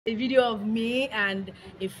A video of me and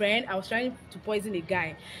a friend. I was trying to poison a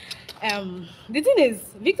guy. The thing is,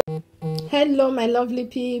 Victor. Hello, my lovely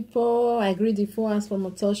people. I greet the followers from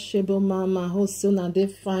Untouchable Mama. Hope so now they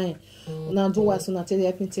fine. Now do what so now tell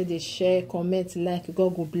help me tell they share, comment, like.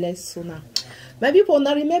 God go bless so now. My people,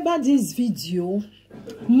 now remember this video.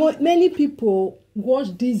 Many people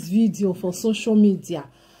watch this video for social media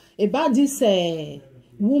about this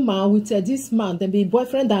woman with this man, then be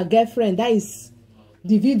boyfriend and girlfriend. That is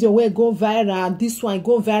the video where go viral. This one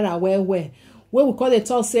go viral where we call it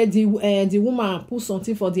all say the woman put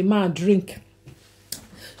something for the man drink.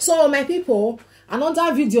 So my people,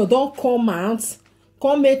 another video don't come out,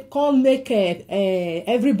 come make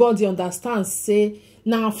everybody understand say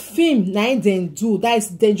now film na dem do, that is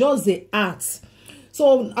they just the art.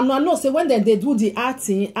 So I know say when they do the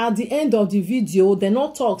acting at the end of the video, they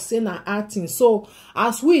not talk say na acting. So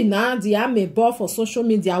as we now the army ball for social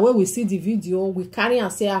media where we see the video, we carry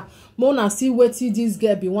and say mona see wetin this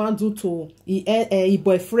girl be want do to e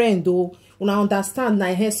boyfriend o. Una understand na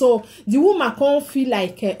here. So the woman can't feel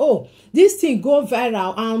like oh, this thing go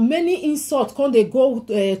viral and many insults can they go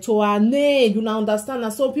to her name. You understand?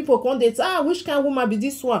 And so people can they say which kind of woman be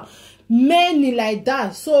this one? Many like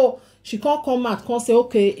that. So she can't come out, can't say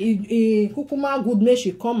okay, kukuma good make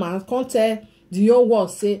she come out, can't tell the whole world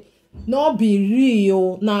say no be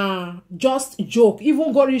real, nah, just joke.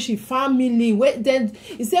 Even go reach family. Wait, then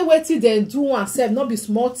he say wait till they do and say not be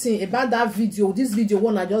small thing about that video. This video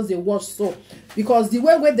one I just they watch so because the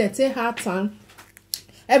way they take her time,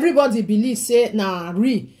 everybody believe say nah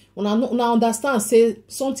real. Una understand say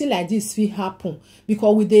something like this will happen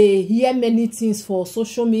because we dey hear many things for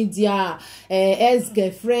social media.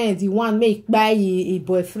 Ex-girlfriend, the one make buy a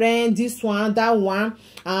boyfriend, this one, that one,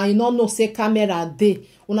 and you know say camera dey.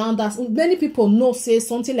 Una understand, many people know say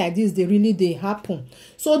something like this they really dey happen.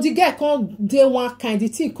 So the girl can't dey one kind, the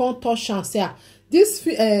thing can't touch and say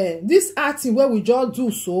this acting where we just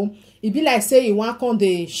do so, it be like say he want come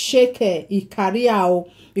dey shake her career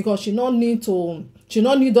because she no need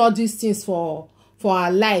all these things for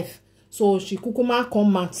her life. So she kukuma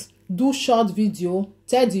come out, do short video,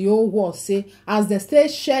 tell the whole world say as they still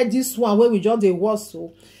share this one where we just dey watch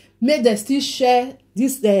so, make them still share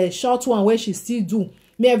this short one where she still do.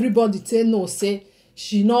 Make everybody tell no say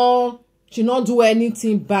she no do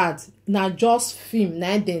anything bad. Na just film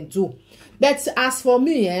na dem do. But as for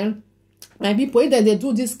me, my people, if they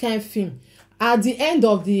do this kind of film, at the end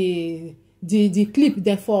of the clip,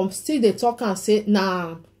 they form still they talk and say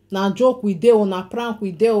na joke we dey, na prank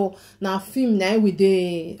we dey, na film na we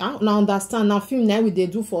dey. Na understand, na film na we dey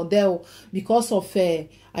do for them because of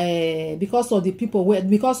the people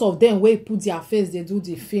because of them wey put their face they do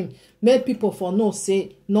the film. Make people for know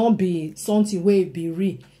say no be something wey be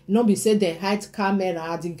real. No be say they hide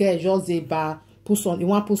camera, the girl just dey bar. You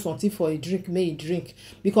want put something for a drink, may he drink.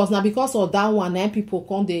 Because now because of that one, then people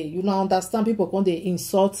come they, you know, understand, people come they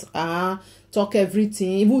insult, talk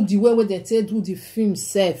everything. Even the way they say do the film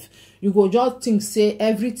self, you go just think say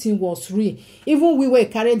everything was real. Even we were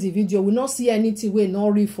carry the video, we not see anything we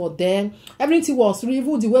not real for them. Everything was real.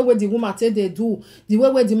 Even the way where the woman say they do, the way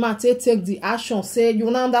where the man take the action, say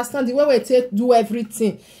you not understand the way we take do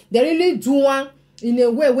everything. They really do one in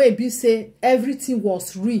a way where be say everything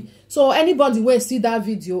was real. So anybody wey see that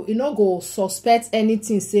video, you no go suspect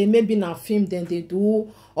anything say maybe na film then they do,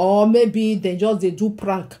 or maybe they just they do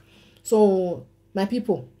prank. So my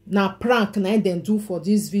people, na prank na dem do for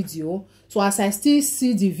this video. So as I still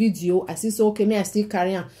see the video, I see say okay, may I still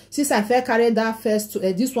carry on. Since I first carry that first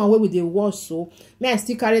this one where we dey watch, so may I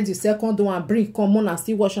still carry the second one, bring come on and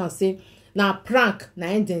still watch and say na prank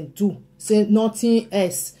na dem do. Say nothing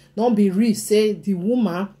else. Don't be real. Say the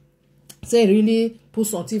woman say really put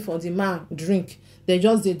something for the man drink. They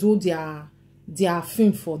just they do their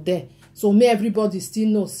film for there. So may everybody still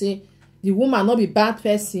know say the woman not be bad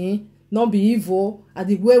person, not be evil. And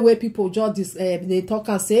the way people just they talk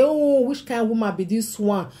and say, oh, which kind of woman be this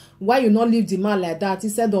one? Why you not leave the man like that?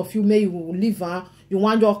 Instead of you may you leave her, you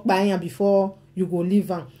want your buy him before you go leave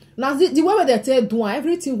her. Now the way they tell do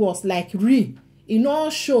everything was like real. You know,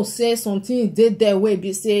 show say something did there way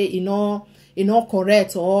be say you know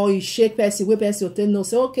correct, or you shake person way person tell no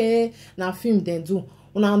say okay now film then do.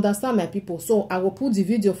 Una understand my people. So I will put the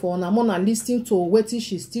video for una mona listening to wetin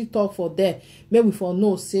she still talk for there. Maybe we for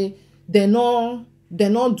know say they not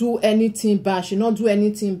do anything bad. She not do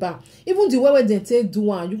anything bad. Even the way they take do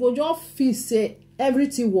one, you go just feel say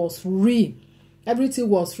everything was real. Everything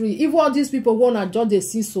was free. If all these people wanna judge the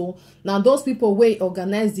see so now those people wey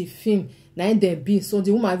organize the film. Now they be so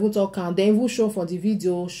the woman even talk and they even show for the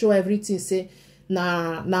video, show everything say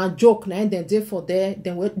na joke na dem dey for there,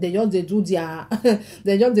 they just dey do their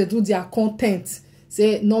they just dey do their content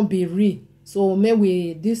say no be real. So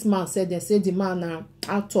maybe this man said, they say the man na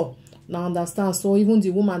actor, now understand. So even the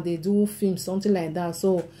woman, they do film something like that.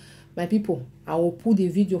 So my people, I will put the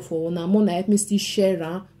video for una, mona help me still share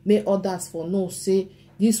am, make others for know say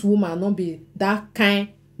this woman not be that kind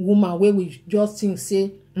woman where we just think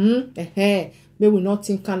say may we not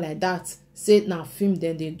think like that, say na film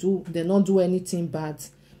then they not do anything bad.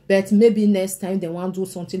 But maybe next time they want to do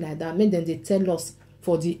something like that, make them they tell us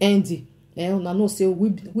for the ending. Una know say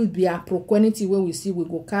we be a proclivity where we see we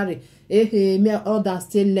go carry me others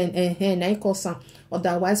still learn na cause am.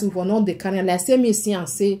 Otherwise we will not dey carry, like say me see and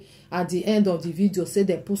say at the end of the video say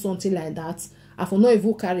they put something like that, I for not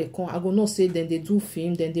even carry con, I go not say then they do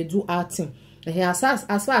film, then they do acting. As far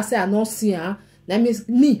as say I not see let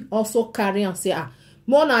me also carry and say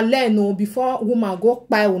more na learn no before woman go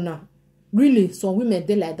buy una. Really, some women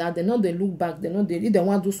dey like that, they know they look back, they know they if they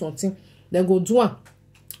want do something, they go do am.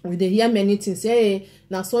 We dey hear many things say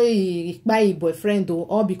na so he buy a boyfriend o,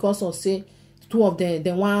 all because of say two of them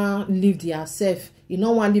they want live their self. You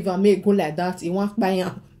no want live and make go like that. You want buy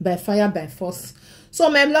am by fire by force. So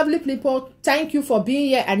my lovely people, thank you for being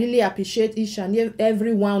here. I really appreciate each and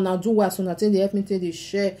every one. Now do what una take dey help me take dey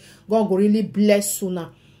share. God go really bless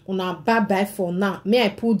una. Una bye for now. May I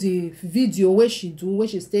put the video where she do, where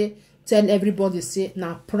she stay tell everybody say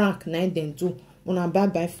na prank na dem do. Una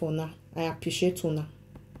bye for now. I appreciate una.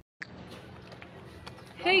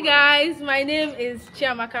 Hey guys, my name is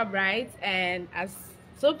Chiamaka Bright, and as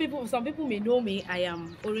some people may know me, I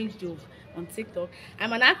am Orange Dove on TikTok.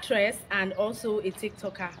 I'm an actress and also a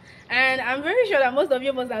TikToker, and I'm very sure that most of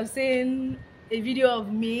you must have seen a video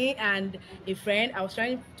of me and a friend. I was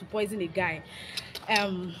trying to poison a guy.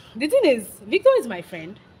 The thing is, Victor is my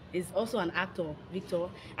friend, is also an actor, Victor,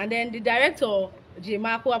 and then the director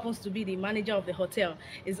J-Mark, who happens to be the manager of the hotel,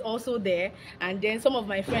 is also there, and then some of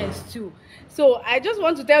my friends too. So I just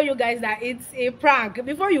want to tell you guys that it's a prank.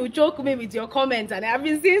 Before you choke me with your comments, and I've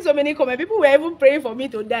been seeing so many comments, people were even praying for me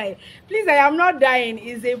to die. Please, I am not dying.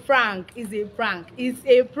 It's a prank. It's a prank. It's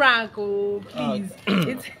a prank. Oh, please.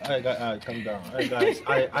 Calm down. Guys,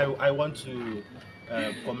 I want to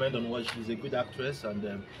comment on what she's a good actress,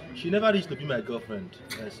 and she never reached to be my girlfriend,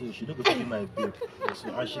 so she don't go to be my babe. So,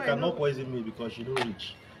 and she cannot poison me because she don't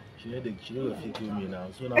reach. She know fake with me now.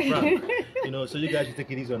 So now prank, so you guys should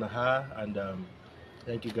take it easy on her, and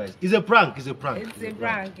thank you guys. It's a prank. It's a prank. It's a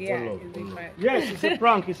prank. Yeah. It's a prank. Yes, it's a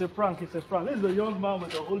prank. It's a prank. It's a prank. This is a young man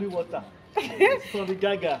with the holy water. From the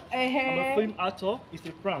Gaga. I'm a film actor. It's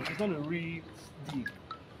a prank. It's not a real deal.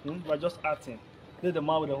 We're just acting. Let the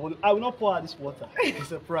man with the holy. I will not pour out this water.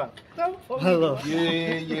 It's a prank. Hello.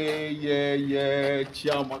 Yeah.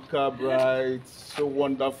 Chiamaka Bright. So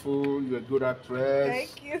wonderful. You're a good actress.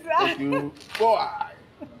 Thank you, sir. Thank you. Boy.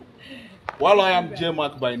 While I am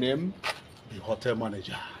J-Mark by name, the hotel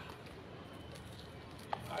manager.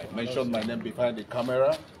 I mentioned my name behind the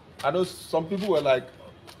camera. I know some people were like,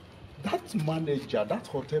 that manager, that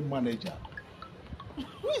hotel manager,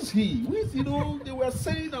 who is he? Who is, they were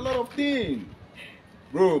saying a lot of things.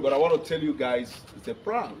 Bro, but I want to tell you guys, it's a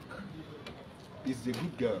prank. It's a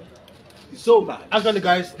good girl. It's So, nice. actually,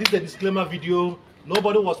 guys, this is a disclaimer video.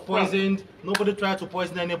 Nobody was poisoned. Nobody tried to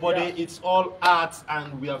poison anybody. Yeah. It's all art,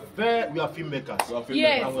 and we are filmmakers. You are filmmaker.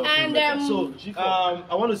 Yes, we are and filmmakers. So,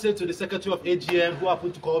 I want to say to the Secretary of AGN, who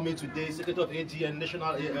happened to call me today, Secretary of AGN,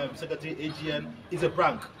 National Secretary AGN, is a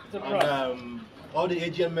prank. It's a prank. And, all the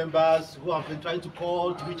AGN members who have been trying to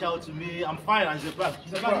call, to reach out to me, I'm fine, and it's a prank.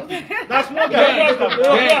 It's a prank. That's not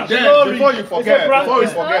Jen, before you forget,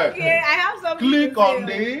 okay, I have something click to on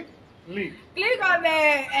say. the Link. Click on the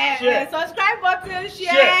Share. subscribe button,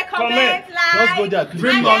 share, Share, comment, comment. like. Just go there, click.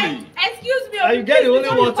 Dream And Money. then, excuse me, And you get the please, holy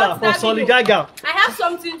before you water cut from that Solid video, Gaga. I have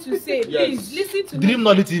something to say. Please listen to Dream me.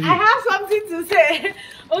 Nolly TV. I have something to say.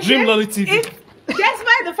 Okay? Dream Nolly TV.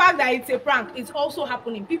 Despite the fact that it's a prank, it's also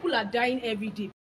happening. People are dying every day.